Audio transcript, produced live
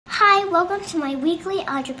Hi, welcome to my weekly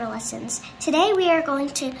algebra lessons. Today we are going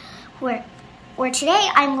to, today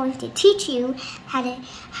I'm going to teach you how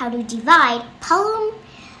to divide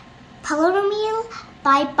polynomial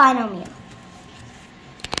by binomial.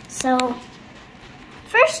 So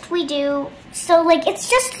first it's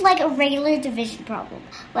just like a regular division problem.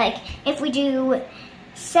 Like if we do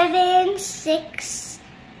 7, 6,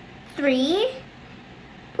 3,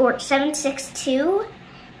 or 7, 6, 2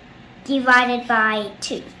 divided by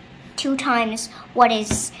 2. 2 times what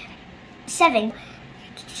is 7?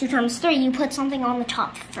 2 times 3, you put something on the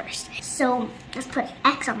top first. So let's put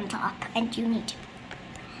x on the top, and you need to.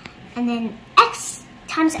 And then x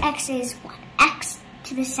times x is what? X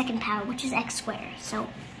to the second power, which is x squared. So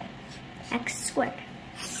x squared.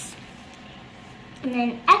 And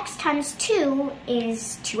then x times 2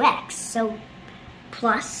 is 2x, so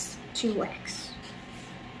plus 2x.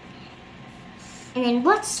 And then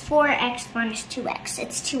what's 4x minus 2x?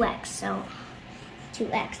 It's 2x, so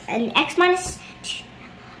 2x. And x minus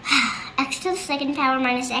x to the second power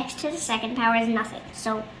minus x to the second power is nothing.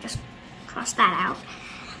 So just cross that out.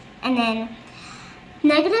 And then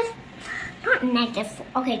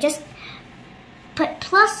okay, just put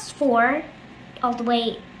plus 4 all the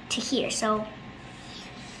way to here. So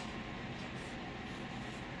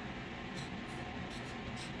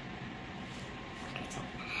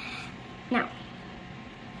now,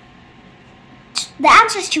 the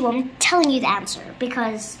answer is 2. I'm telling you the answer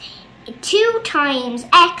because 2 times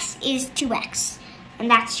x is 2x,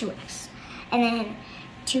 and that's 2x. And then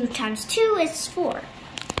 2 times 2 is 4,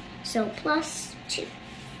 so plus 2.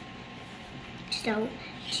 So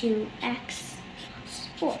 2x plus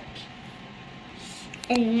 4.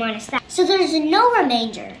 And minus that. So there's no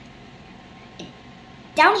remainder.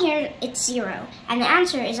 Down here, it's 0, and the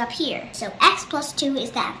answer is up here. So x plus 2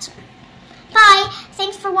 is the answer. Bye!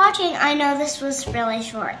 Thanks for watching. I know this was really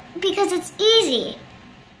short because it's easy.